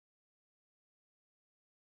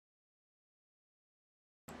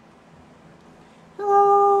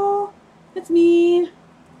It's me,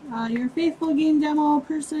 your faithful game demo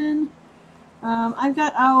person. I've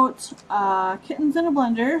got out Kittens in a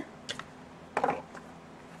blender.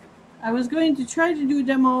 I was going to try to do a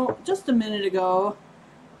demo just a minute ago,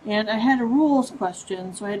 and I had a rules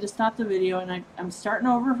question, so I had to stop the video, and I'm starting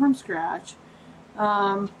over from scratch.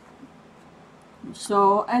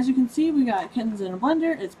 So as you can see, we got Kittens in a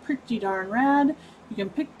blender. It's pretty darn rad. You can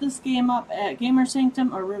pick this game up at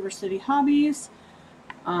Sanctum or RiverCity Hobbies.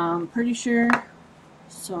 Pretty sure.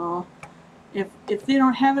 So if they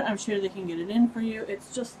don't have it, I'm sure they can get it in for you.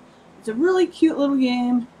 It's a really cute little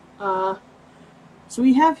game. So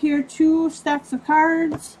we have here 2 stacks of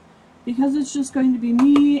cards. Because it's just going to be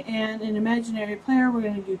me and an imaginary player, we're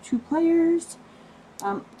going to do 2 players.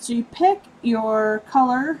 So you pick your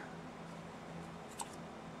color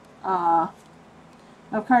of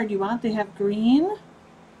card you want. They have green,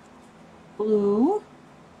 blue,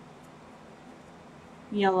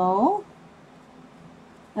 yellow,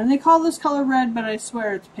 and they call this color red, but I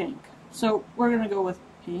swear it's pink. So we're going to go with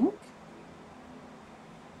pink.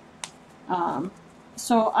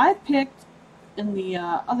 So I picked, in the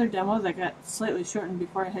other demo that got slightly shortened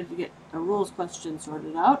before I had to get a rules question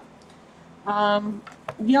sorted out,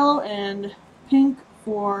 yellow and pink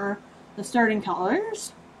for the starting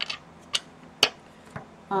colors.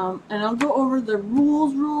 And I'll go over the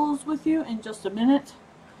rules with you in just a minute.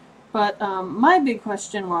 But my big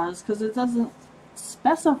question was, because it doesn't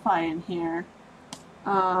specify in here,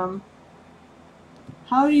 how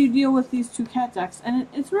do you deal with these 2 cat decks? And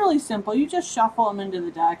it's really simple. You just shuffle them into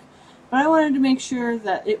the deck. But I wanted to make sure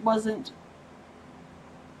that it wasn't,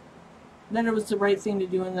 that it was the right thing to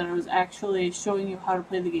do and that I was actually showing you how to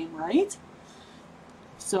play the game right.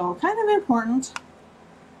 So, kind of important.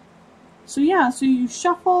 So yeah, so you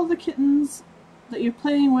shuffle the kittens that you're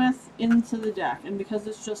playing with into the deck. And because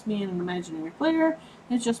it's just me and an imaginary player,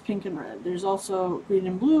 it's just pink and red. There's also green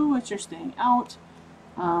and blue, which are staying out.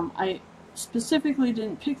 I specifically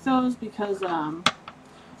didn't pick those because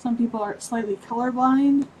some people are slightly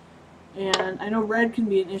colorblind. And I know red can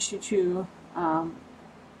be an issue too,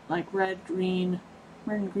 like red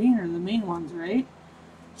and green are the main ones, right?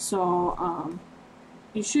 So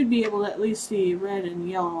you should be able to at least see red and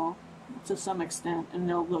yellow to some extent, and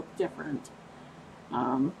they'll look different.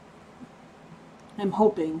 I'm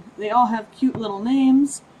hoping. They all have cute little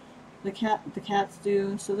names. The cats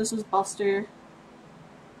do. So this is Buster.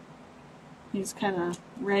 He's kind of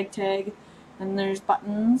ragtag, and there's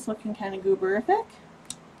Buttons, looking kind of gooberific.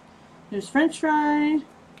 There's French Fry.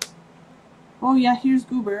 Oh yeah, here's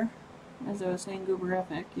Goober. As I was saying,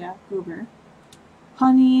 gooberific. Yeah, Goober.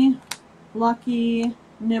 Honey, Lucky,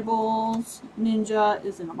 Nibbles, Ninja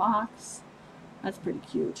is in a box. That's pretty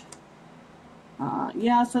cute.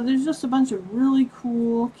 Yeah, so there's just a bunch of really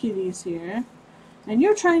cool kitties here. And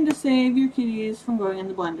you're trying to save your kitties from going in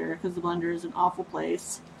the blender, because the blender is an awful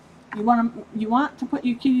place. You want to put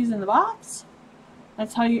your kitties in the box.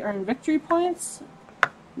 That's how you earn victory points.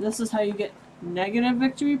 This is how you get negative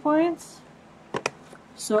victory points.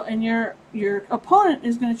 So, and your opponent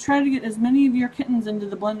is going to try to get as many of your kittens into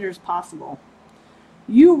the blender as possible.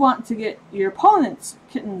 You want to get your opponent's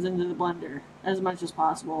kittens into the blender as much as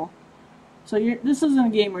possible. So this isn't a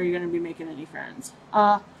game where you're going to be making any friends.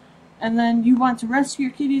 And then you want to rescue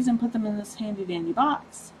your kitties and put them in this handy dandy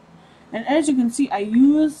box. And as you can see, I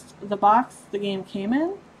used the box the game came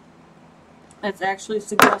in. It's actually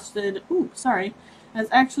suggested,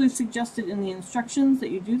 it's actually suggested in the instructions that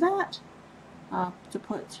you do that, to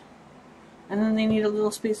put, and then they need a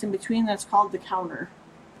little space in between. That's called the counter.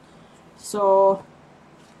 So,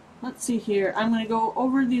 let's see here. I'm going to go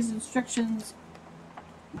over these instructions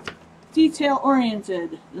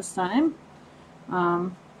detail-oriented this time.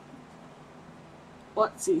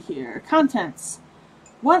 Let's see here. Contents.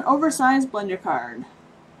 1 oversized blender card.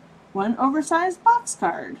 1 oversized box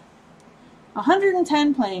card.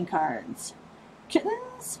 110 playing cards.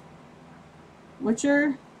 Kittens, which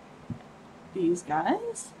are these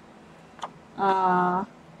guys.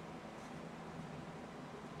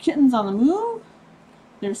 Kittens on the move.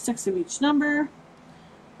 There's 6 of each number.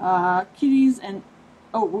 Kitties and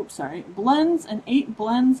blends and 8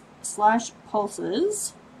 blends /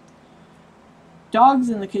 pulses. Dogs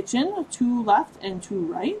in the kitchen, 2 left and 2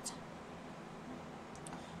 right.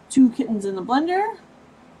 2 kittens in the blender.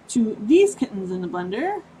 2 these kittens in the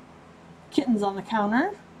blender. Kittens on the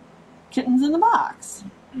counter, kittens in the box.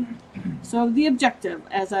 So the objective,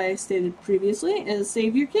 as I stated previously, is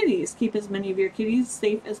save your kitties. Keep as many of your kitties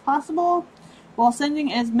safe as possible while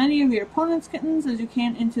sending as many of your opponent's kittens as you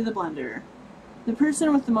can into the blender. The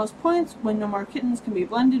person with the most points, when no more kittens can be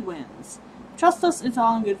blended, wins. Trust us, it's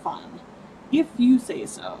all in good fun. If you say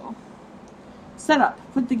so. Setup.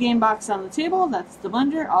 Put the game box on the table, that's the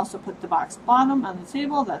blender. Also put the box bottom on the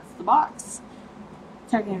table, that's the box.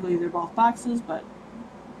 Technically they're both boxes, but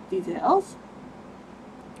details.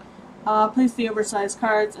 Place the oversized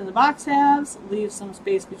cards in the box halves. Leave some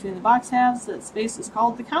space between the box halves. That space is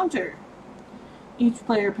called the counter. Each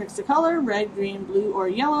player picks a color, red, green, blue, or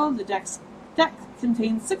yellow. The deck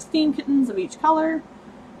contains 16 kittens of each color.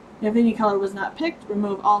 If any color was not picked,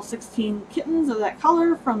 remove all 16 kittens of that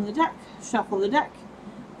color from the deck. Shuffle the deck.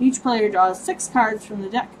 Each player draws 6 cards from the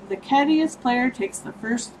deck. The cattiest player takes the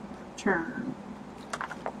first turn.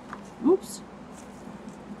 Oops.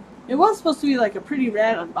 It was supposed to be like a pretty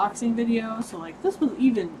rad unboxing video, so like this was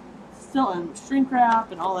even still in shrink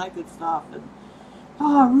wrap and all that good stuff. And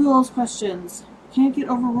rules questions. Can't get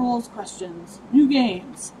over rules questions. New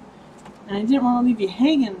games. And I didn't want to leave you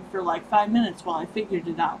hanging for like 5 minutes while I figured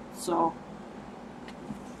it out. So,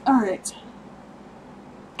 alright.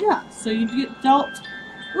 Yeah, so you get dealt.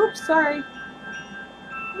 Oops, sorry.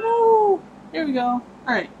 No! There we go.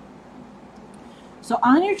 Alright. So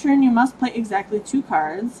on your turn, you must play exactly 2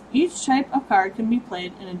 cards. Each type of card can be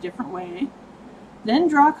played in a different way. Then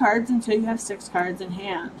draw cards until you have 6 cards in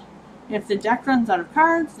hand. If the deck runs out of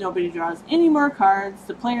cards, nobody draws any more cards.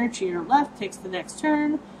 The player to your left takes the next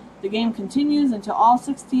turn. The game continues until all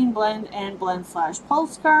 16 blend and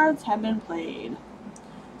blend/pulse cards have been played.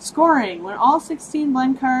 Scoring. When all 16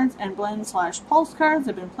 blend cards and blend/pulse cards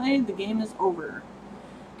have been played, the game is over.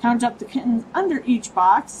 Count up the kittens under each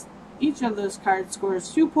box. Each of those cards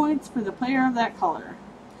scores 2 points for the player of that color.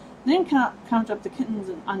 Then count up the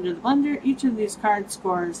kittens under the blender. Each of these cards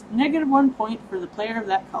scores -1 point for the player of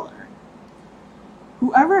that color.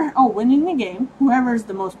 Winning the game. Whoever is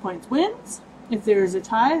the most points wins. If there is a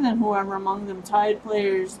tie, then whoever among them tied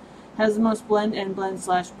players has the most blend and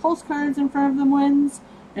blend/pulse cards in front of them wins.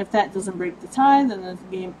 If that doesn't break the tie, then the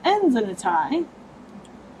game ends in a tie.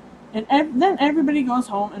 And then everybody goes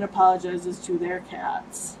home and apologizes to their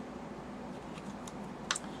cats.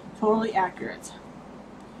 Totally accurate.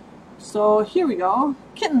 So here we go.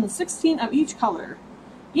 Kittens, 16 of each color.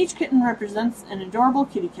 Each kitten represents an adorable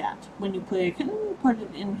kitty cat. When you play a kitten, put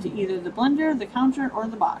it into either the blender, the counter, or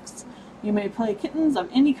the box. You may play kittens of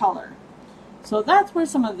any color. So that's where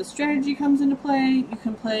some of the strategy comes into play. You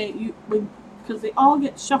can play, because they all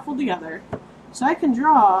get shuffled together. So I can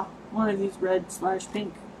draw one of these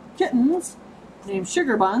red/pink kittens named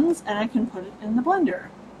Sugar Buns, and I can put it in the blender.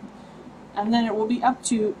 And then it will be up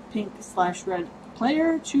to pink/red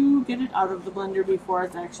player to get it out of the blender before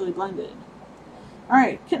it's actually blended.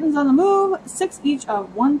 Alright, kittens on the move, 6 each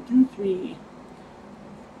of 1 through 3.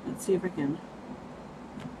 Let's see if I can.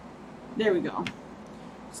 There we go.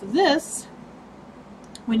 So this,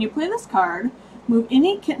 when you play this card, move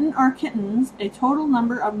any kitten or kittens a total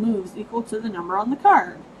number of moves equal to the number on the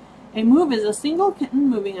card. A move is a single kitten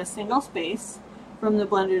moving a single space from the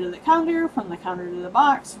blender to the counter, from the counter to the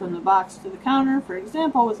box, from the box to the counter. For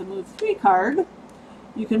example, with a move 3 card,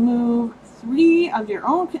 you can move 3 of your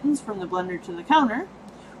own kittens from the blender to the counter,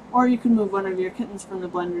 or you can move 1 of your kittens from the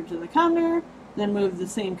blender to the counter, then move the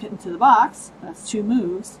same kitten to the box. That's 2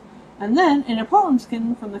 moves. And then an opponent's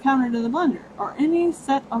kitten from the counter to the blender, or any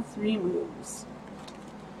set of 3 moves.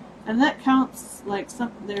 And that counts like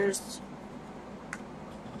there's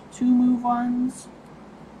 2 move ones,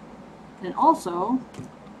 and also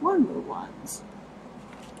 1 move ones.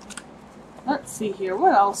 Let's see here,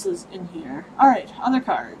 what else is in here? Alright, other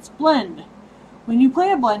cards. Blend. When you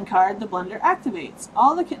play a blend card, the blender activates.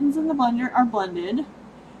 All the kittens in the blender are blended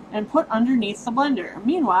and put underneath the blender.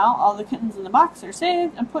 Meanwhile, all the kittens in the box are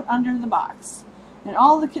saved and put under the box. And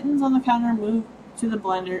all the kittens on the counter move to the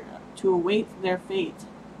blender to await their fate.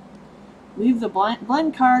 Leave the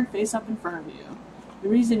blend card face up in front of you. The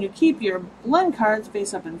reason you keep your blend cards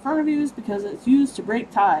face up in front of you is because it's used to break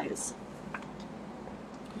ties.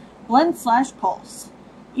 Blend/pulse.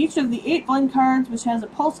 Each of the 8 blend cards which has a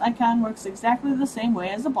pulse icon works exactly the same way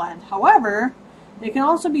as a blend. However, they can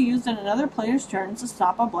also be used in another player's turn to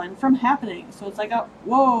stop a blend from happening. So it's like a,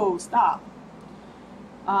 whoa, stop.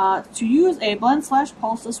 To use a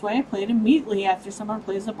blend/pulse this way, play it immediately after someone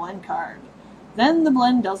plays a blend card. Then the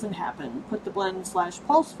blend doesn't happen. Put the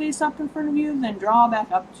blend/pulse face up in front of you, then draw back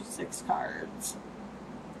up to 6 cards.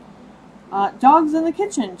 Dogs in the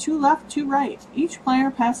kitchen, 2 left, 2 right. Each player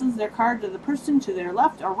passes their card to the person to their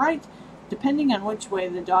left or right, depending on which way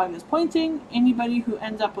the dog is pointing. Anybody who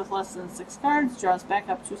ends up with less than 6 cards draws back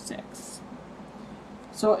up to 6.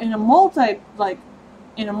 So in a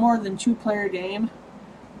in a more than 2-player game,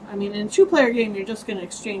 in a 2-player game, you're just going to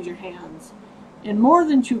exchange your hands. In more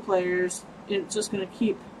than 2 players, it's just going to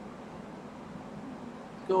keep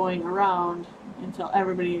going around until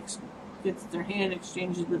everybody gets their hand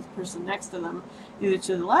exchanged with the person next to them, either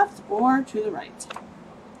to the left or to the right.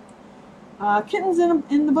 Kittens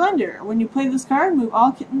in the blender. When you play this card, move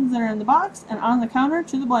all kittens that are in the box and on the counter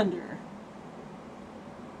to the blender.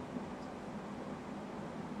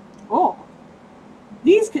 Oh!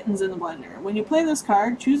 These kittens in the blender. When you play this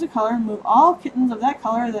card, choose a color and move all kittens of that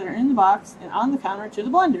color that are in the box and on the counter to the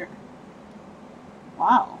blender.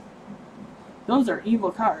 Wow. Those are evil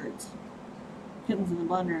cards. Kittens in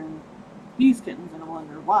the blender and these kittens in a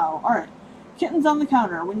blender. Wow. Alright. Kittens on the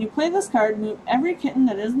counter. When you play this card, move every kitten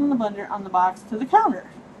that isn't in the blender on the box to the counter.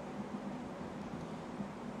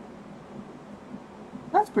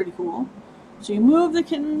 That's pretty cool. So you move the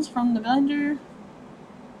kittens from the blender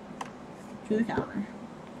to the counter.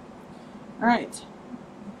 Alright.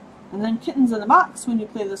 And then kittens in the box. When you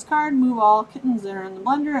play this card, move all kittens that are in the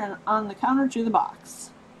blender and on the counter to the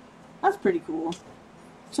box. That's pretty cool.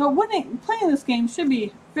 So playing this game should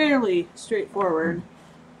be fairly straightforward.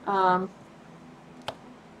 Now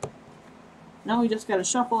we just got to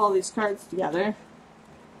shuffle all these cards together.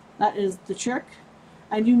 That is the trick.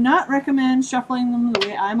 I do not recommend shuffling them the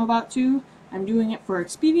way I'm about to. I'm doing it for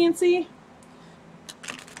expediency.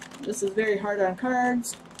 This is very hard on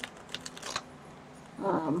cards.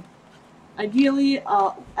 Ideally,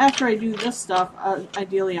 after I do this stuff,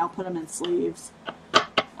 ideally I'll put them in sleeves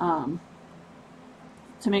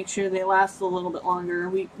to make sure they last a little bit longer.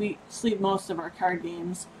 We sleeve most of our card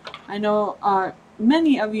games. I know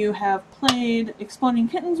many of you have played Exploding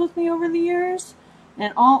Kittens with me over the years,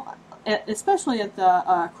 and especially at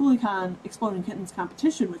the Coulee Exploding Kittens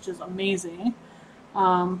competition, which is amazing.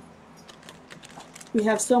 We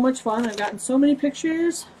have so much fun. I've gotten so many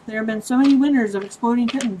pictures. There have been so many winners of Exploding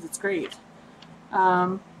Kittens. It's great.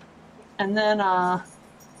 And then,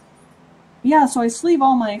 yeah, so I sleeve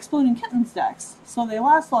all my Exploding Kittens decks, so they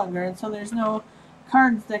last longer, and so there's no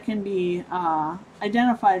cards that can be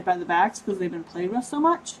identified by the backs because they've been played with so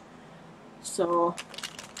much. So,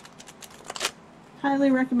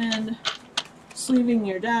 highly recommend sleeving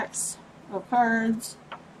your decks of cards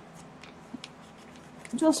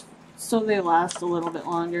just so they last a little bit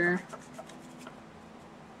longer.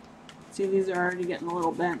 See, these are already getting a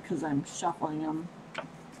little bent because I'm shuffling them.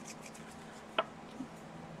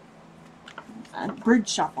 A bridge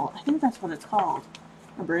shuffle. I think that's what it's called.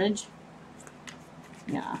 A bridge.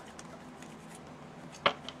 Yeah.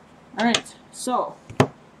 Alright, so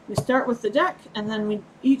we start with the deck, and then we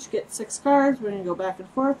each get 6 cards. We're going to go back and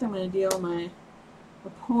forth. I'm going to deal my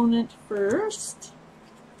opponent first.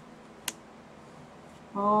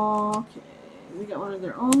 Okay, we got one of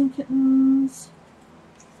their own kittens.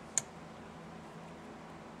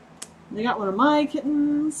 They got one of my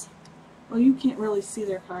kittens. Oh, you can't really see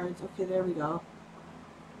their cards. Okay, there we go.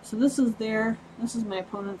 So this is my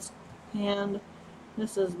opponent's hand.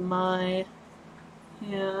 This is my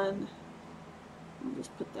hand. I'll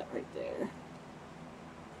just put that right there.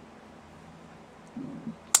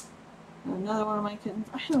 Another one of my kittens.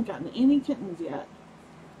 I haven't gotten any kittens yet.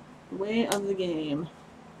 The way of the game.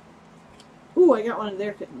 Ooh, I got one of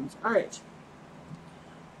their kittens. Alright.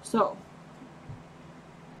 So,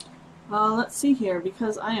 let's see here,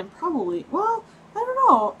 because I am probably, well, I don't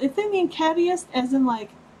know. If they mean cattiest as in like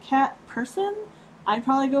cat person, I'd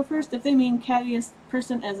probably go first. If they mean cattiest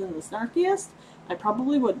person as in the snarkiest, I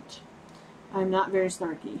probably wouldn't. I'm not very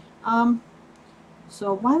snarky.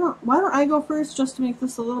 So why don't I go first just to make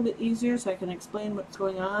this a little bit easier so I can explain what's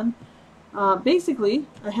going on. Basically,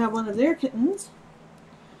 I have one of their kittens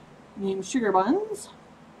named Sugar Buns.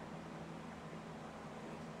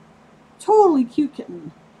 Totally cute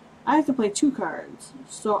kitten. I have to play 2 cards.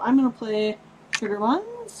 So I'm going to play Sugar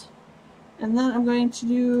Buns, and then I'm going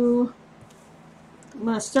to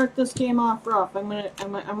start this game off rough. I'm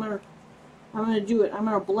gonna do it. I'm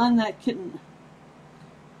gonna blend that kitten.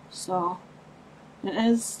 So, and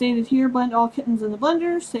as stated here, blend all kittens in the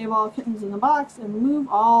blender, save all kittens in the box, and move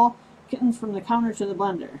all kittens from the counter to the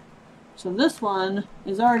blender. So this one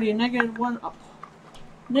is already -1 up.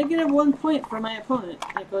 -1 point for my opponent.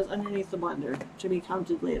 That goes underneath the blender to be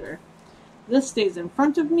counted later. This stays in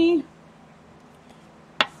front of me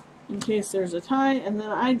in case there's a tie, and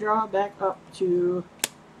then I draw back up to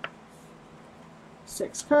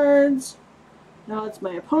 6 cards. Now it's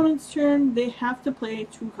my opponent's turn. They have to play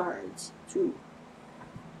 2 cards. 2.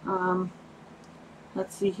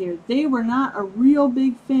 Let's see here. They were not a real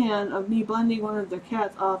big fan of me blending one of their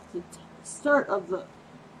cats off the start of the,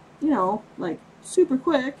 you know, like super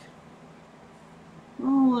quick.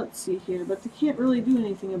 Oh, let's see here. But they can't really do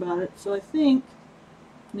anything about it. So I think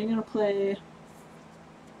they're going to play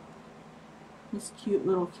this cute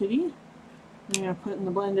little kitty. I'm going to put it in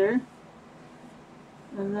the blender.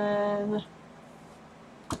 And then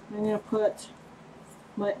I'm going to put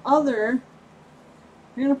my other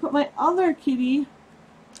kitty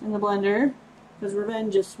in the blender, because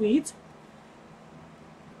revenge is sweet.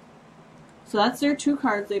 So that's their 2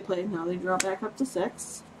 cards they played. Now they draw back up to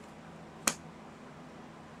 6.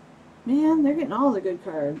 Man, they're getting all the good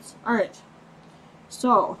cards. Alright.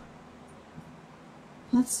 So,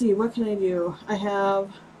 let's see, what can I do? I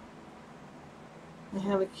have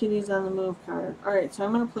a Kitties on the Move card. Alright, so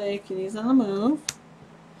I'm going to play Kitties on the Move.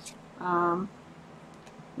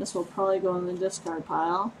 This will probably go in the discard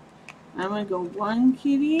pile. I'm going to go 1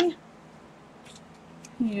 kitty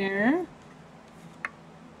here.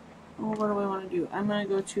 Oh, what do I want to do? I'm going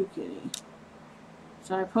to go 2 kitty.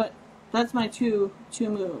 So that's my two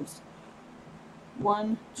moves.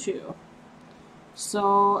 1, 2.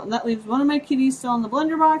 So that leaves one of my kitties still in the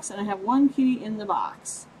blender box, and I have 1 kitty in the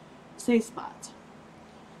box. Safe spot.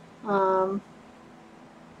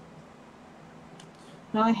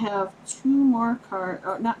 Now I have 2 more cards,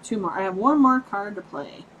 not 2 more, I have 1 more card to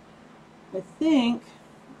play. I think,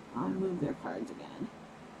 I'll move their cards again.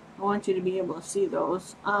 I want you to be able to see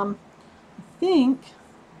those. I think,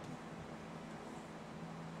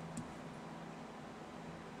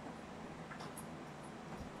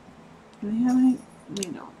 do they have any? They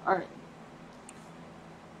don't. Alright.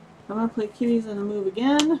 I'm going to play Kitties on the Move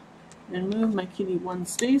again, and move my kitty 1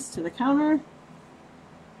 space to the counter.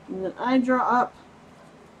 And then I draw up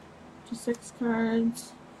 6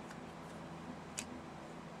 cards.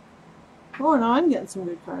 Oh, now I'm getting some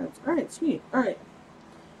good cards. Alright, sweet. Alright.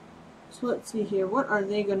 So let's see here. What are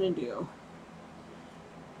they going to do?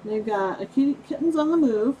 They've got a Kittens on the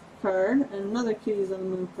Move card, and another Kitties on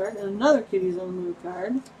the Move card, and another Kitties on the Move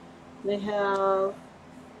card. They have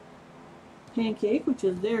Pancake, which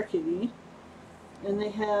is their kitty, and they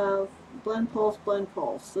have Blend Pulse, Blend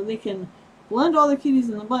Pulse. So they can blend all the kitties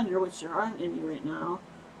in the blender, which there aren't any right now.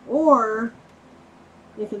 Or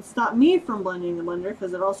they can stop me from blending the blender,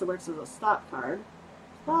 because it also works as a stop card.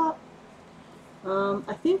 Stop.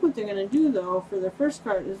 I think what they're going to do, though, for their first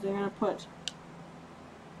card is they're going to put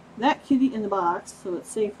that kitty in the box, so it's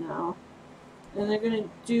safe now. And they're going to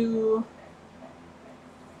do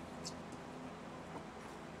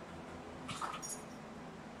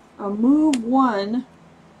a move 1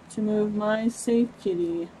 to move my safe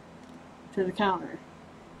kitty to the counter.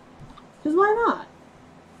 Because why not?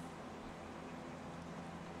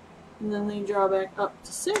 And then they draw back up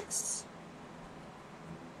to 6.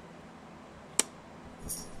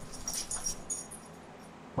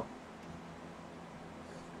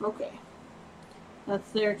 Okay.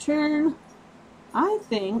 That's their turn. I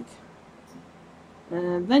think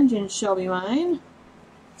vengeance shall be mine.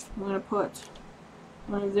 I'm going to put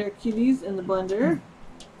one of their kitties in the blender.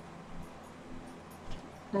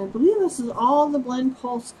 And I believe this is all the Blend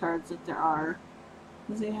Pulse cards that there are.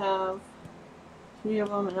 Because they have 3 of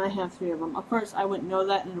them, and I have 3 of them. Of course, I wouldn't know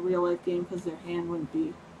that in a real life game because their hand wouldn't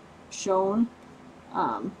be shown.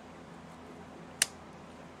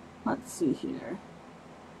 Let's see here.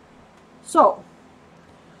 So,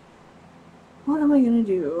 what am I going to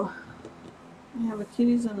do? I have a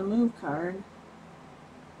Kitties on the Move card.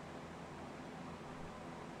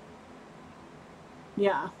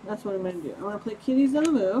 Yeah, that's what I'm going to do. I'm going to play Kitties on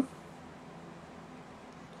the Move.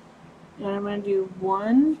 And I'm going to do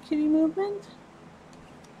 1 kitty movement.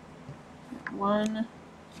 1,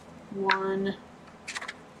 1,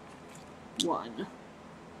 1.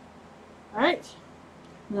 Alright.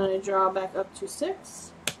 And then I draw back up to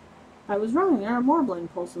 6. I was wrong, there are more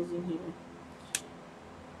Blend Pulses in here.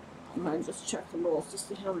 I'm going to just check the rolls to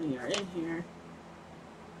see how many are in here.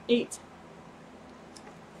 8.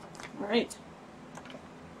 Alright.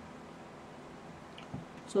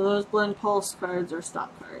 So those Blend Pulse cards are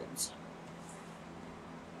stop cards.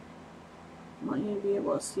 I want you to be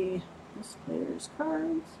able to see this player's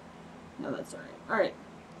cards. No, that's alright. Alright.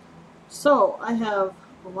 So, I have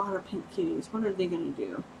a lot of pink kitties. What are they going to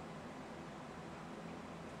do?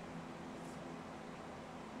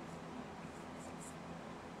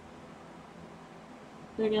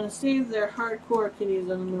 They're going to save their hardcore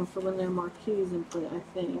kitties on the move for when there are more kitties in play, I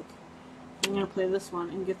think. I'm going to play this one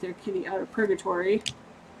and get their kitty out of purgatory.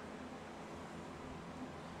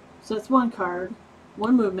 So that's 1 card,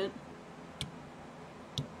 1 movement,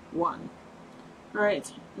 1.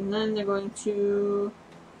 Alright, and then they're going to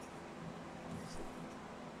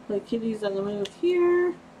play Kitties on the Move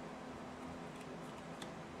here.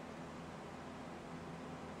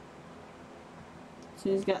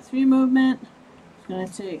 So he's got 3 movement. He's going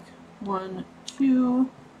to take 1, 2,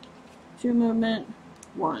 2 movement,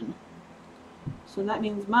 1. So that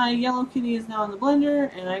means my yellow kitty is now in the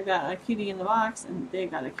blender, and I've got a kitty in the box, and they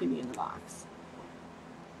got a kitty in the box.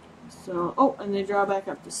 So, oh, and they draw back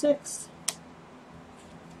up to 6.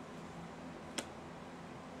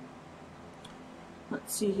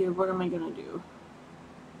 Let's see here, what am I going to do?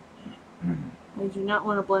 I do not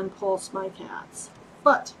want to blend pulse my cats,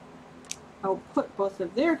 but I'll put both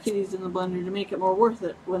of their kitties in the blender to make it more worth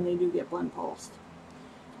it when they do get blend pulsed.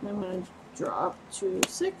 I'm going to draw up to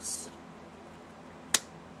 6.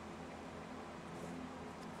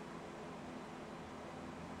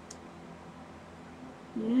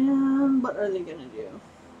 And what are they going to do?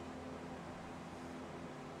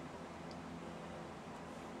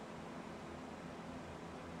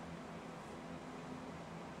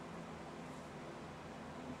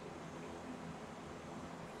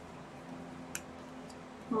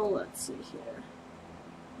 Well, let's see here.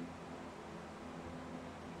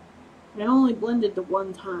 I only blended the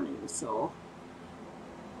one time, so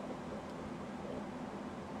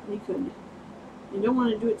they could. They don't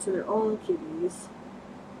want to do it to their own kitties.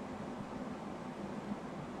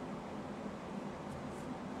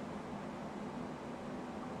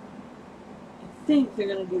 I think they're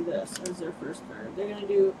going to do this as their first card. They're going to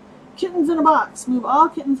do kittens in a box. Move all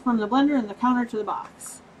kittens from the blender and the counter to the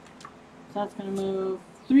box. So that's going to move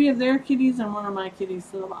 3 of their kitties and 1 of my kitties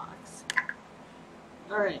to the box.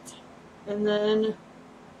 Alright. And then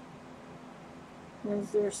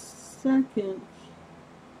as their second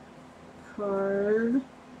card.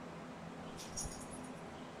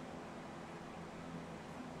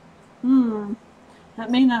 That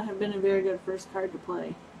may not have been a very good first card to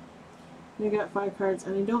play. They got 5 cards,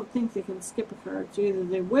 and I don't think they can skip a card. So either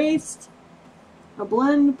they waste a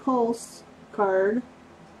blend pulse card,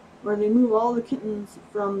 or they move all the kittens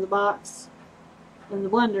from the box and the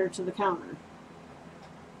blender to the counter.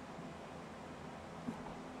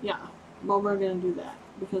 Yeah, well, we're going to do that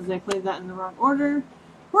because they played that in the wrong order.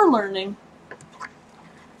 We're learning.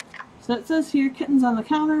 So it says here, kittens on the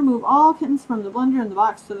counter, move all kittens from the blender and the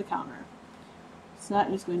box to the counter. So that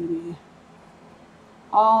is going to be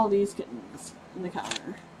all these kittens in the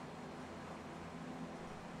counter.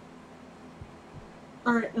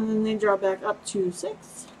 Alright, and then they draw back up to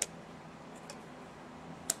 6.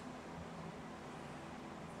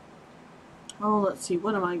 Oh, let's see,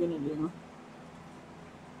 what am I going to do?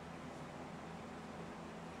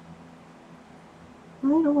 I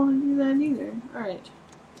don't want to do that either. Alright.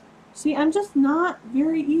 See, I'm just not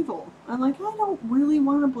very evil. I'm like, I don't really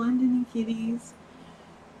want to blend any kitties.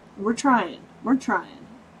 We're trying. We're trying.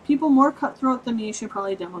 People more cutthroat than me should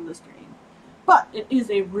probably demo this game. But it is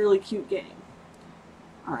a really cute game.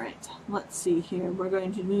 Alright, let's see here. We're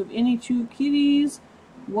going to move any 2 kitties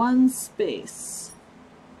 1 space.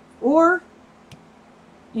 Or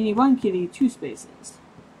any 1 kitty 2 spaces.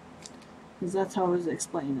 Because that's how it was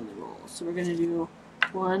explained in the rules. So we're going to do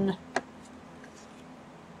 1,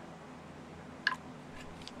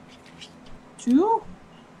 2,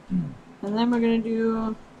 and then we're going to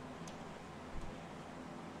do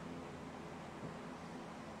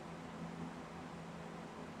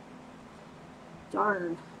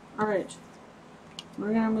darn. Alright.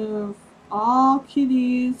 We're going to move all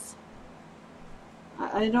kitties.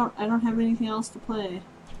 I don't have anything else to play.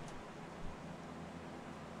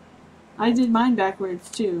 I did mine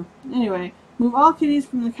backwards too. Anyway, move all kitties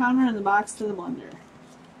from the counter and the box to the blender.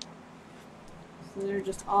 So they're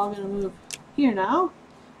just all going to move here now.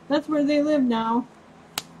 That's where they live now.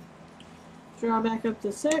 Draw back up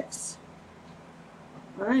to 6.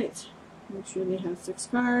 Alright. Make sure they have 6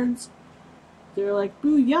 cards. They're like,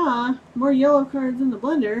 booyah! More yellow cards in the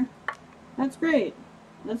blender. That's great.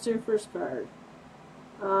 That's their first card.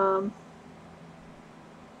 And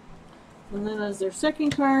then as their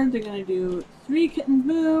second card, they're going to do 3 kittens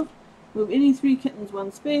move. Move any 3 kittens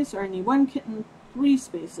 1 space, or any 1 kitten 3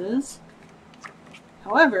 spaces.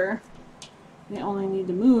 However, they only need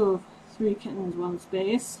to move 3 kittens 1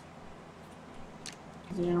 space.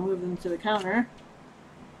 They're going to move them to the counter.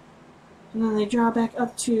 And then they draw back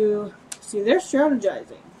up to, see, they're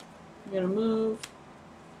strategizing. They're going to move.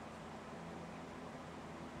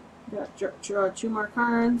 Got draw 2 more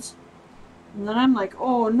cards. And then I'm like,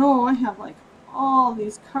 oh no, I have like all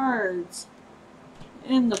these cards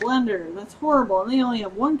in the blender. That's horrible. And they only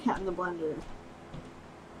have 1 cat in the blender.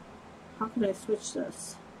 How can I switch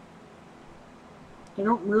this? I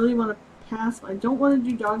don't really want to pass. I don't want to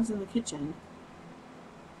do dogs in the kitchen.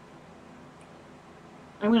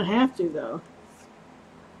 I'm going to have to, though.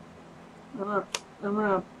 I'm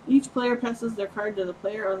gonna, each player passes their card to the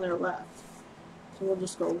player on their left. So we'll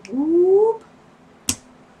just go whoop.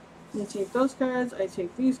 You take those cards, I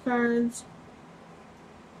take these cards.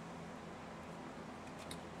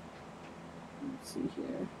 let's see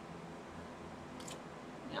here.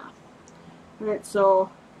 Yeah. Alright, so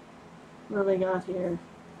what have I got here?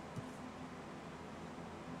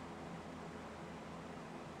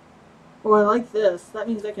 Oh, I like this. That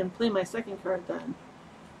means I can play my second card then.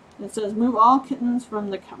 It says move all kittens from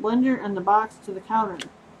the blender and the box to the counter.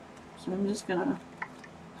 So I'm just gonna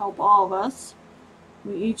help all of us.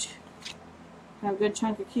 We each have a good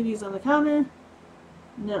chunk of kitties on the counter.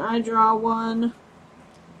 And then I draw one.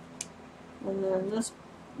 And then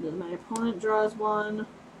my opponent draws one.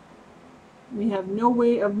 We have no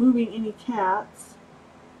way of moving any cats.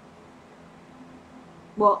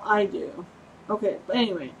 Well, I do. Okay, but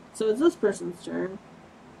anyway, so it's this person's turn.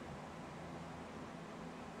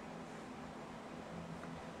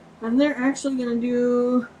 And they're actually going to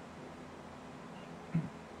do...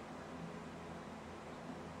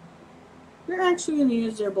 They're actually going to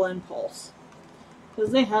use their blend pulse.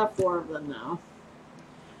 Because they have 4 of them now.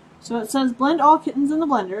 So it says blend all kittens in the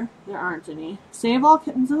blender. There aren't any. Save all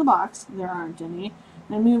kittens in the box. There aren't any.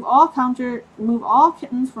 And move all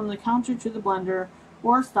kittens from the counter to the blender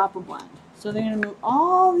or stop a blend. So they're going to move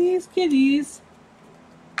all these kitties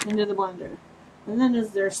into the blender. And then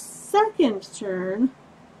as their second turn,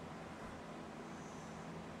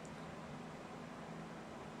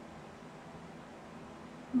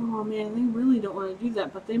 oh man, they really don't want to do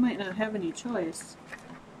that, but they might not have any choice.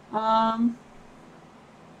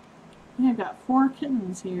 I've got 4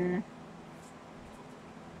 kittens here.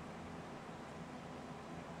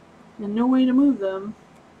 And no way to move them.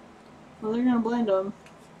 Well, they're going to blend them.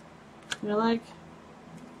 They're like,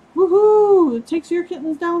 woohoo! It takes your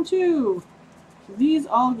kittens down too! So these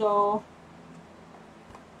all go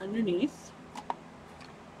underneath.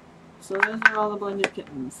 So those are all the blended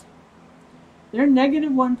kittens. They're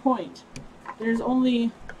 -1 point.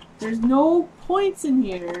 There's no points in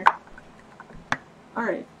here.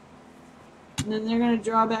 Alright. And then they're going to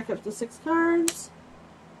draw back up to 6 cards.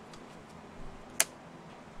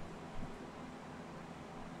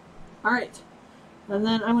 Alright. And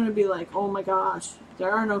then I'm going to be like, oh my gosh,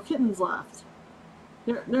 there are no kittens left.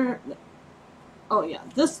 Oh yeah,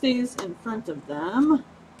 this stays in front of them.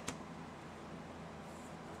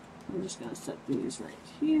 I'm just going to set these right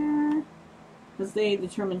here. Because they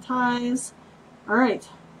determine ties. Alright.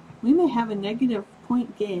 We may have a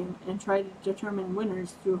 -point game and try to determine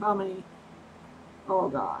winners through how many... Oh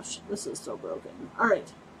gosh, this is so broken.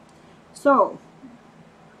 Alright, so,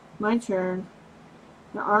 my turn.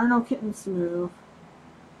 There are no kittens to move.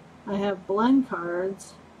 I have blend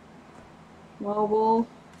cards. Well, we'll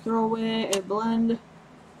throw away a blend.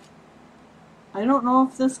 I don't know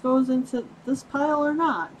if this goes into this pile or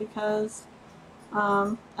not, because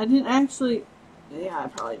I didn't actually... Yeah, I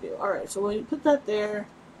probably do. Alright, so we'll put that there.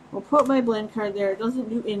 We'll put my blend card there. It doesn't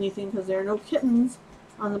do anything because there are no kittens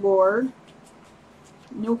on the board.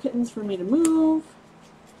 No kittens for me to move.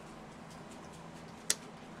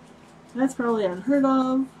 That's probably unheard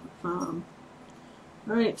of.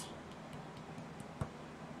 Alright.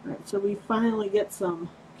 Alright, so we finally get some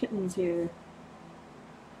kittens here.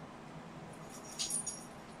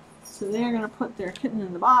 So they're going to put their kitten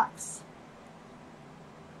in the box.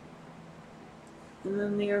 And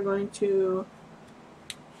then they are going to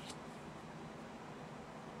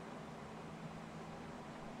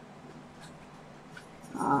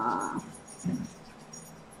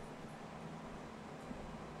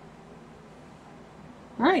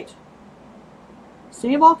Alright.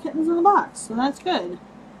 Save all kittens in the box, so that's good.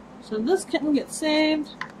 So this kitten gets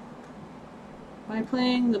saved by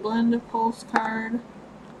playing the blend of pulse card.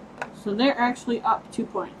 So they're actually up 2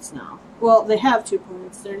 points now. Well, they have 2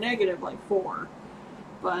 points. They're negative like 4.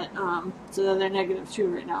 But, so then they're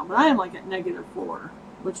 -2 right now. But I am like at -4,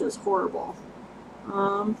 which is horrible.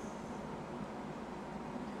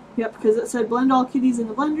 Yep, because it said blend all kitties in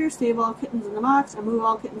the blender, save all kittens in the box, and move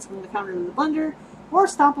all kittens from the counter to the blender, or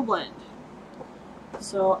stop a blend.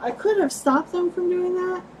 So I could have stopped them from doing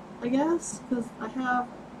that, I guess, because I have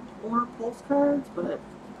more pulse cards, but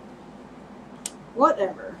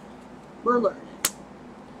whatever. We're learning.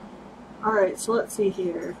 Alright, so let's see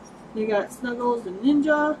here. We got Snuggles and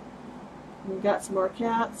Ninja. We got some more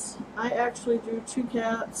cats. I actually drew 2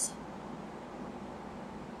 cats.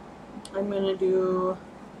 I'm going to do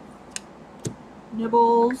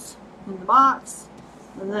Nibbles in the box.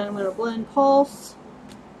 And then I'm going to blend Pulse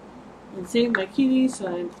and save my kitty, so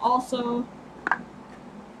I'm also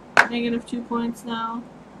 -2 points now.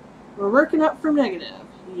 We're working up from negative.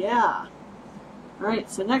 Yeah. Alright,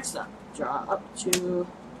 so next up, draw up to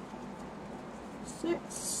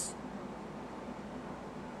 6.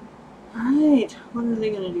 Alright, what are they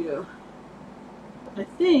going to do? I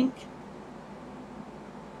think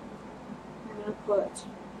they're going to put,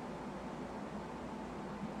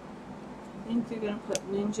 I think they're going to put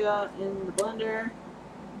Ninja in the blender,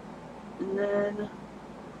 and then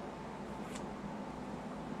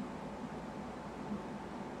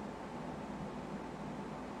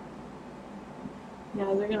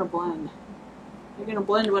yeah, they're going to blend. They're going to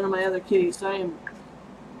blend one of my other kitties, so I am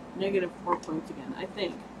 -4 points again, I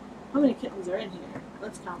think. How many kittens are in here?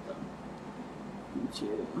 Let's count them. 1,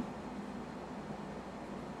 2.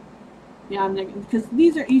 Yeah, I'm negative, because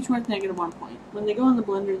these are each worth -1 point. When they go in the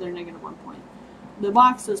blender, they're -1 point. The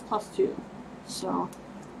box is +2, so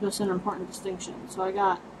that's an important distinction. So I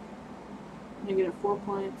got -4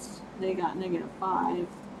 points, they got -5.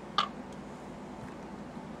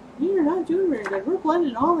 You're not doing very good. We're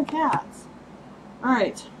blending all the cats.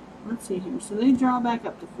 Alright, let's see here. So they draw back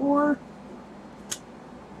up to 4.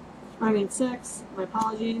 I mean 6. My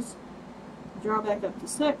apologies. Draw back up to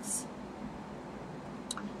 6.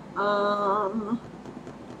 I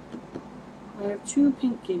have 2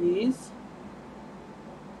 pink kitties.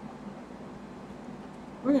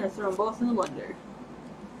 We're going to throw them both in the blender.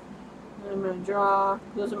 And I'm going to draw,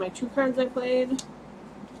 those are my 2 cards I played.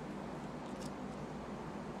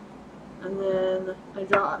 And then I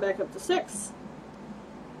draw it back up to 6.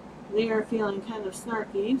 They are feeling kind of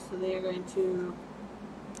snarky, so they are going to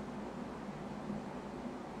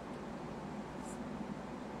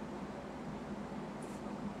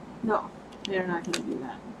no, they are not going to do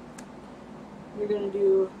that. They're going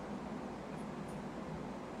to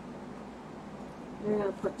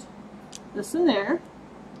put this in there,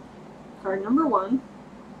 card number 1,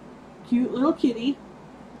 cute little kitty,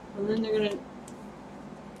 and then they're going to,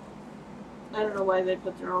 I don't know why they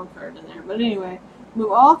put their own card in there, but anyway,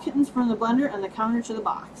 move all kittens from the blender and the counter to the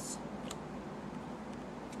box.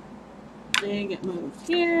 They get moved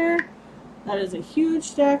here. That is a huge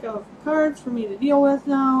stack of cards for me to deal with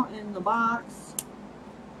now in the box.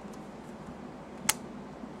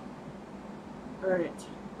 Alright,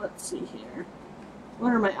 let's see here.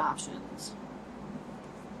 What are my options?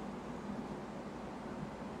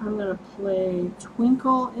 I'm going to play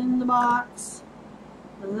Twinkle in the box.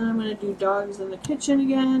 And then I'm going to do Dogs in the Kitchen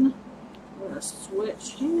again. I'm going to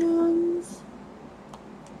switch hands.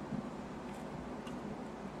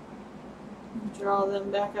 Draw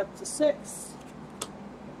them back up to 6.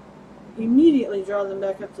 Immediately draw them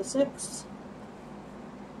back up to 6.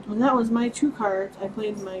 And that was my 2 cards. I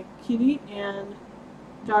played my kitty and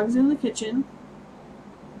Dogs in the Kitchen.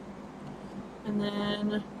 And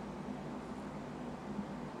then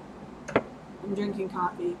I'm drinking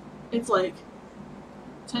coffee. It's like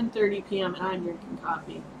 10:30 p.m. and I'm drinking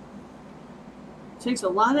coffee. It takes a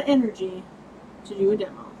lot of energy to do a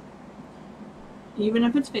demo, even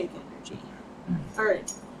if it's fake energy.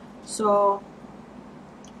 Alright, so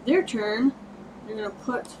their turn, they're going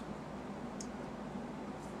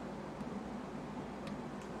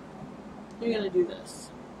to do this.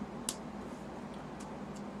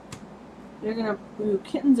 They're going to move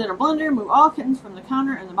kittens in a blender, move all kittens from the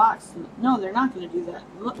counter and the box. No, they're not going to do that.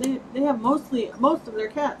 They have most of their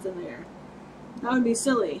cats in there. That would be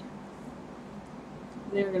silly.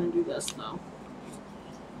 They're going to do this, though.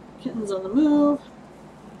 Kittens on the move.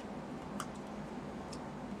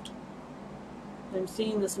 I'm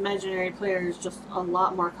seeing this imaginary player is just a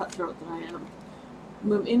lot more cutthroat than I am.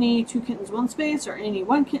 Move any 2 kittens 1 space or any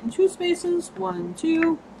 1 kitten 2 spaces. 1,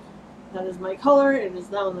 2. That is my color. It is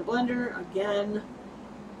now in the blender again.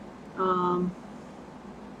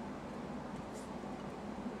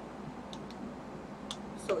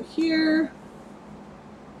 So here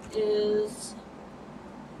is,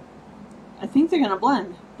 I think they're going to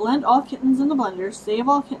blend. Blend all kittens in the blender, save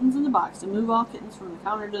all kittens in the box, and move all kittens from the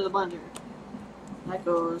counter to the blender. That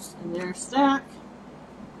goes in their stack.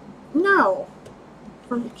 Now,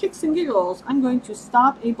 for kicks and giggles, I'm going to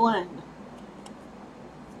stop a blend.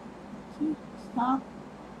 See? Stop.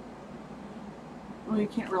 Oh, you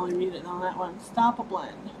can't really read it on that one. Stop a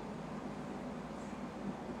blend.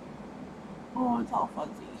 Oh, it's all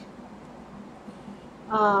fuzzy.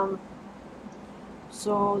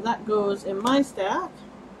 So that goes in my stack.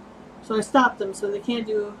 So I stopped them so they can't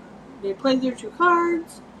do, they played their 2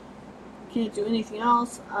 cards. Can't do anything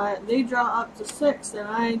else. They draw up to 6 and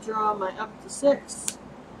I draw my up to 6.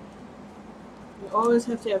 You always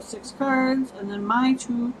have to have 6 cards, and then my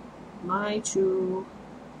two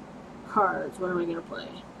cards. What am I going to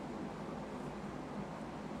play?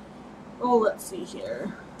 Oh, let's see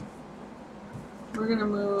here. We're going to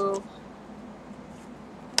move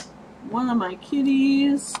one of my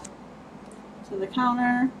kitties to the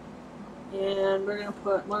counter, and we're going to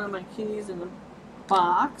put one of my kitties in the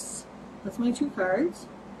box. That's my 2 cards.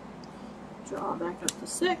 Draw back up to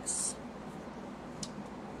 6.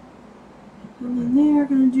 And then they are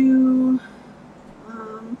going to do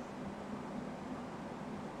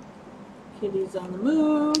kitties on the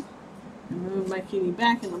move. And move my kitty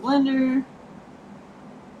back in the blender.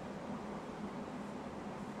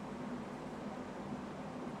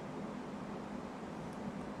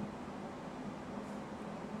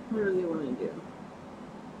 What do they want to do?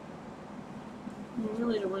 I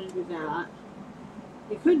really don't want to do that.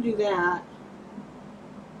 They could do that.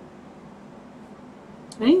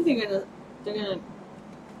 I think they're gonna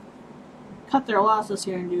cut their losses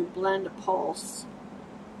here and do blend pulse.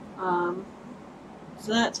 So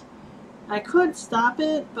that I could stop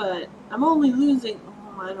it, but I'm only losing,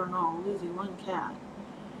 oh, I don't know, losing one cat.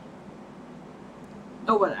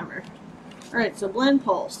 Oh, whatever. Alright, so blend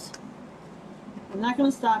pulse. I'm not going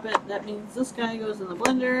to stop it. That means this guy goes in the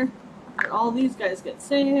blender, and all these guys get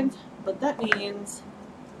saved, but that means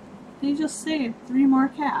they just saved 3 more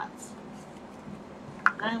cats.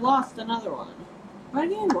 And I lost another one. But I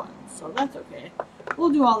gained one, so that's okay. We'll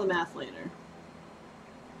do all the math later.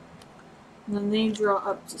 And then they draw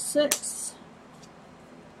up to 6.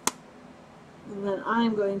 And then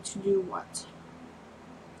I'm going to do what?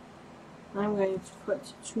 I'm going to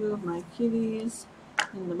put 2 of my kitties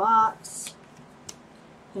in the box.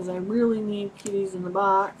 Because I really need kitties in the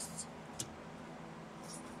box.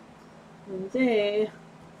 And they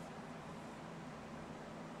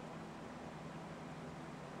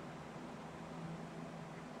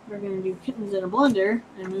are going to do kittens in a blender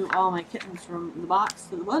and move all my kittens from the box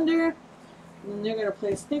to the blender. And then they're going to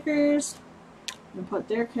play Snickers and put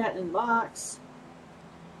their cat in the box.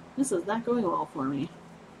 This is not going well for me.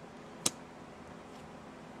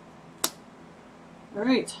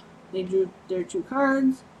 Alright, they drew their 2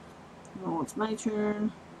 cards. Now it's my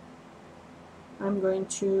turn. I'm going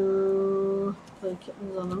to play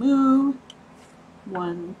kittens on the move.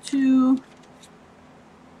 1, 2.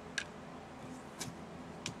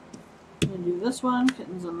 I'm going to do this one,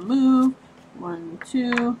 kittens on the move. 1,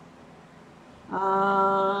 2.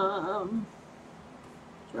 Draw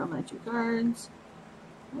my 2 cards.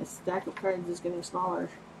 My stack of cards is getting smaller.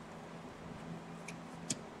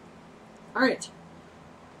 Alright.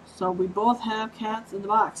 So we both have cats in the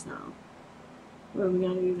box now. What are we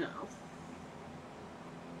going to do now?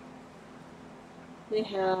 They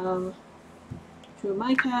have 2 of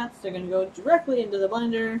my cats. They're going to go directly into the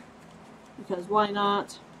blender. Because why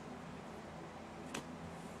not?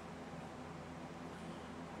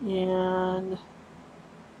 And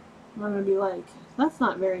I'm going to be like, that's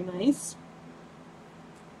not very nice.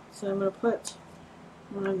 So I'm going to put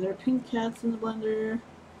one of their pink cats in the blender.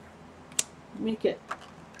 Make it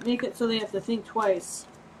so they have to think twice.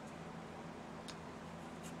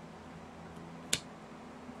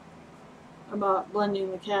 About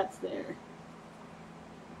blending the cats there.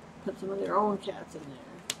 Put some of their own cats in there.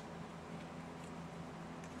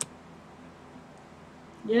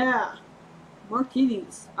 Yeah. More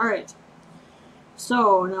kitties. Alright.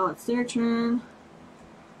 So, now it's their turn.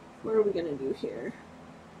 What are we going to do here?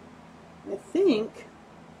 I think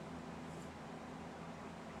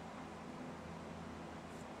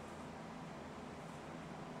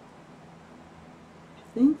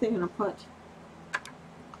they're going to put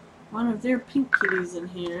one of their pink kitties in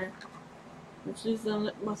here. Which is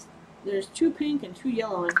there's 2 pink and 2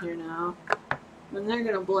 yellow in here now. And they're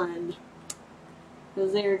going to blend.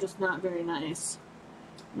 Because they are just not very nice.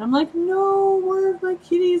 And I'm like, no, more of my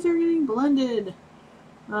kitties are getting blended.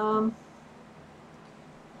 I'm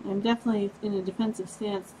definitely in a defensive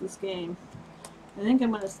stance this game. I think I'm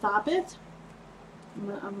going to stop it. I'm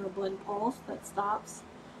going to blend pulse. That stops.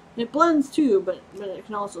 It blends too, but it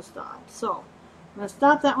can also stop. So, I'm going to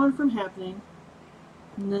stop that one from happening.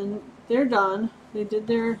 And then they're done. They did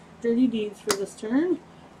their dirty deeds for this turn.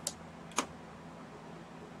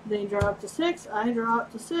 They draw up to 6. I draw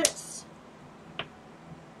up to 6.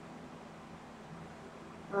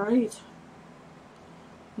 Alright.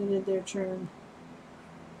 They did their turn.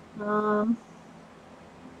 I'm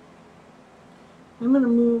going to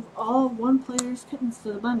move all one player's kittens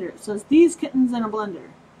to the blender. It says these kittens in a blender.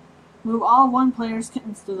 Move all one player's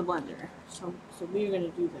kittens to the blender. So we're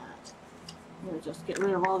going to do that. I'm going to just get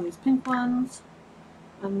rid of all these pink ones.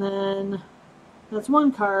 And then that's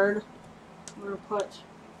one card. I'm going to put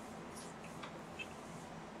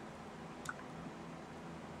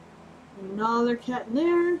another cat in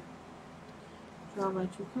there. Draw my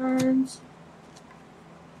 2 cards.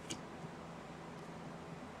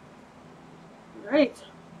 Alright,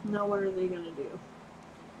 now what are they going to do?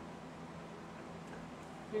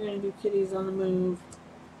 They're going to do kitties on the move.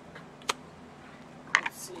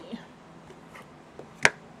 Let's see.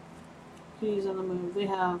 Kitties on the move. They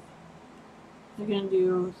have They're going to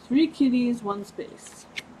do 3 kitties, 1 space.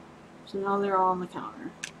 So now they're all on the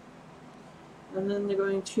counter. And then they're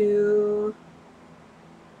going to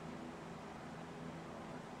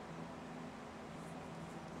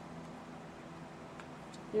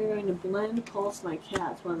blend pulse my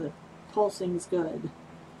cats when the pulsing's good.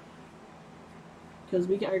 Because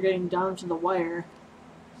we are getting down to the wire.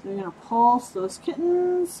 So they're going to pulse those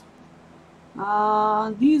kittens.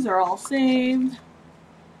 These are all saved.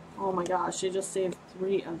 Oh my gosh, they just saved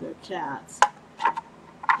 3 of their cats.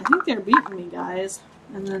 I think they're beating me, guys.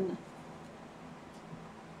 And then...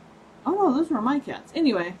 oh no, those were my cats.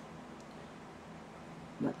 Anyway.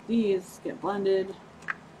 Let these get blended.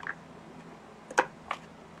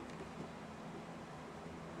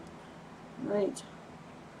 Right.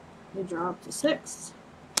 They drop to 6.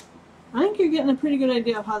 I think you're getting a pretty good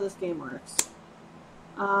idea of how this game works.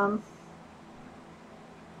 I'm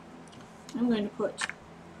going to put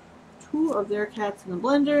 2 of their cats in the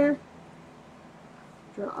blender.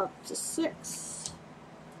 Draw up to 6.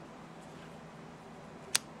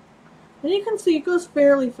 And you can see it goes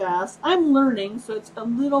fairly fast. I'm learning, so it's a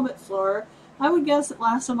little bit slower. I would guess it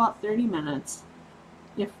lasts about 30 minutes.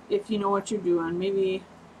 If you know what you're doing. Maybe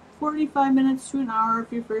 45 minutes to an hour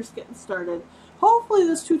if you're first getting started. Hopefully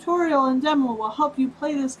this tutorial and demo will help you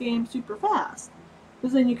play this game super fast.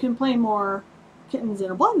 Because then you can play more kittens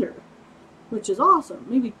in a blender. Which is awesome.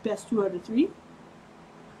 Maybe best 2 out of 3.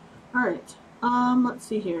 Alright. Let's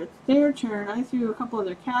see here. It's their turn. I threw a couple of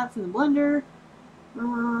their cats in the blender.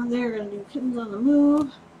 They're going to do kittens on the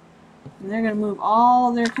move. And they're going to move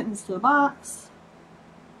all their kittens to the box.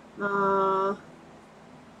 And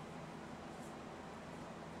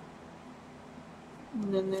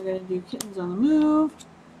then they're going to do kittens on the move.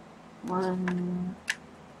 1,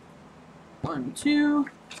 2,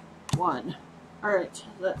 1. Alright,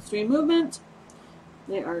 that's 3 movement.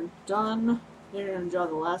 They are done. They're going to draw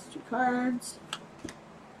the last 2 cards.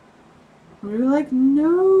 And we were like,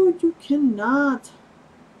 no, you cannot.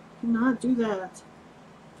 You cannot do that.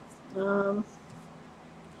 So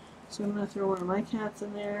I'm going to throw one of my cats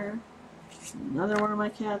in there. Another one of my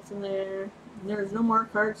cats in there. And there's no more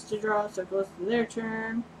cards to draw, so it goes to their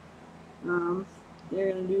turn.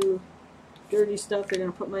 They're going to do dirty stuff. They're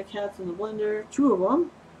going to put my cats in the blender. 2 of them.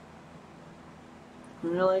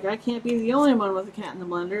 And they're like, I can't be the only one with a cat in the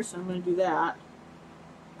blender, so I'm going to do that.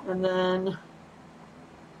 And then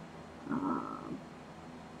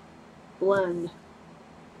blend.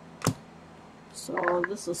 So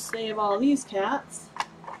this will save all these cats.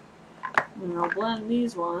 And I'll blend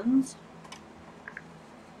these ones.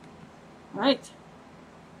 Right.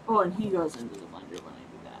 Oh, and he goes into the blender when I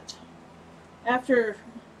do that. After,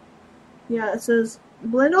 yeah, it says,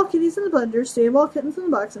 blend all kitties in the blender, save all kittens in the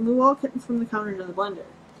box, and move all kittens from the counter to the blender.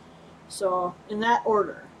 So, in that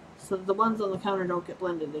order. So the ones on the counter don't get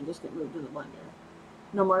blended, they just get moved to the blender.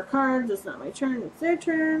 No more cards, it's not my turn, it's their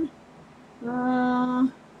turn. They're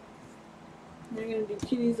going to do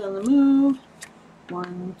kitties on the move.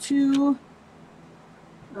 1, 2.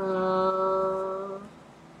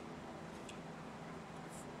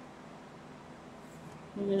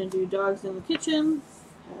 I'm going to do dogs in the kitchen.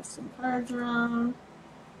 Pass some cards around.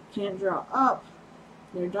 Can't draw up.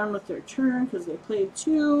 They're done with their turn because they played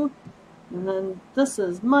 2. And then this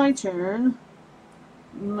is my turn.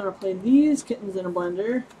 I'm going to play these kittens in a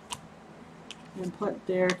blender. And put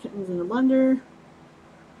their kittens in a blender.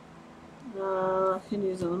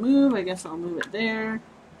 Kitties on the move. I guess I'll move it there.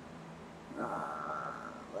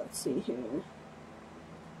 Let's see here.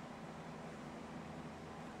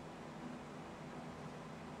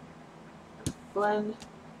 Blend.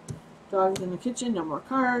 Dogs in the kitchen. No more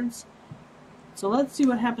cards. So let's see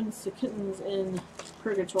what happens to kittens in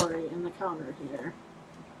purgatory in the counter here.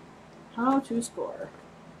 How to score.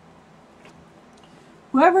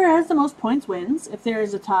 Whoever has the most points wins. If there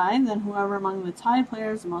is a tie, then whoever among the tie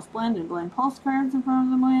players the most blend and blend pulse cards in front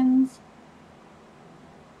of them wins.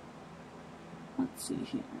 Let's see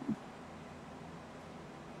here.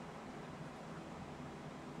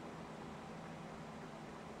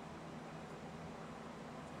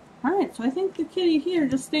 Alright, so I think the kitty here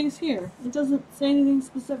just stays here. It doesn't say anything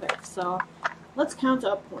specific, so let's count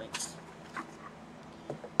up points.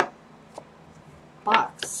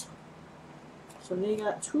 Box. So they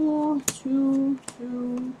got 2, 2,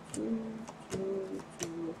 2, 2, 2,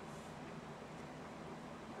 2.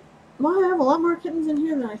 Well, I have a lot more kittens in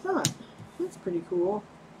here than I thought. That's pretty cool.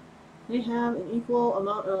 They have an equal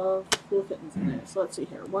amount of cool kittens in there. So let's see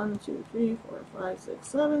here. 1, 2, 3, 4, 5, 6,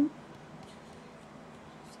 7.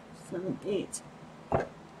 7, 8.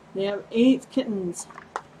 They have 8 kittens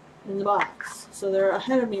in the box. So they're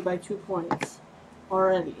ahead of me by 2 points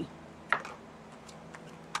already.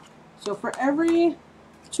 So for every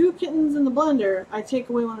 2 kittens in the blender, I take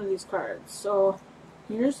away one of these cards. So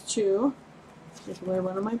here's 2. Take away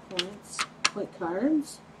one of my point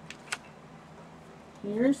cards.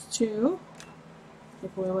 Here's 2.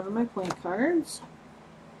 Take away one of my point cards.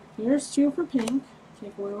 Here's 2 for pink.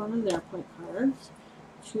 Take away one of their point cards.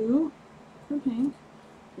 2 for pink.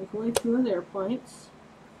 Take away 2 of their points.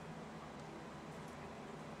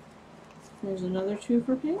 There's another 2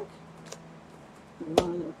 for pink.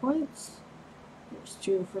 One of their points. There's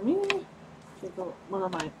 2 for me. Take out one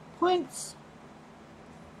of my points.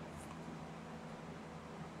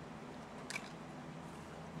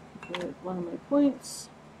 One of my points.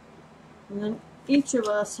 And then each of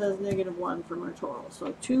us has -1 from our total.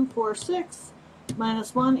 So 2, 4, 6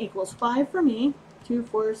 minus 1 equals 5 for me. 2,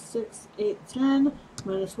 4, 6, 8, 10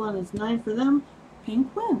 minus 1 is 9 for them.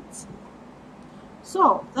 Pink wins.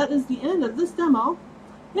 So that is the end of this demo.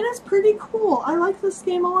 It is pretty cool. I like this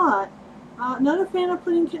game a lot. Not a fan of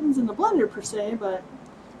putting kittens in the blender per se, but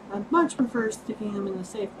I much prefer sticking them in the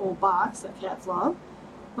safe old box that cats love.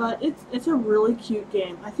 But it's a really cute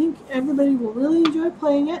game. I think everybody will really enjoy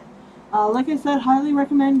playing it. Like I said, highly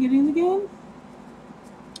recommend getting the game.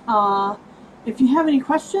 If you have any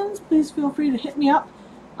questions, please feel free to hit me up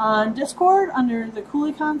on Discord under the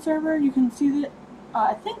CouleeCon server. You can see that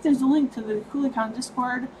I think there's a link to the CouleeCon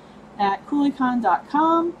Discord at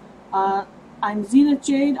CouleeCon.com. I'm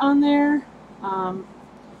ZenithJade on there.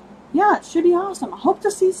 Yeah, it should be awesome. I hope to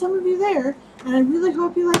see some of you there, and I really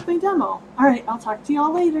hope you like my demo. Alright, I'll talk to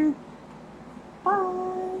y'all later.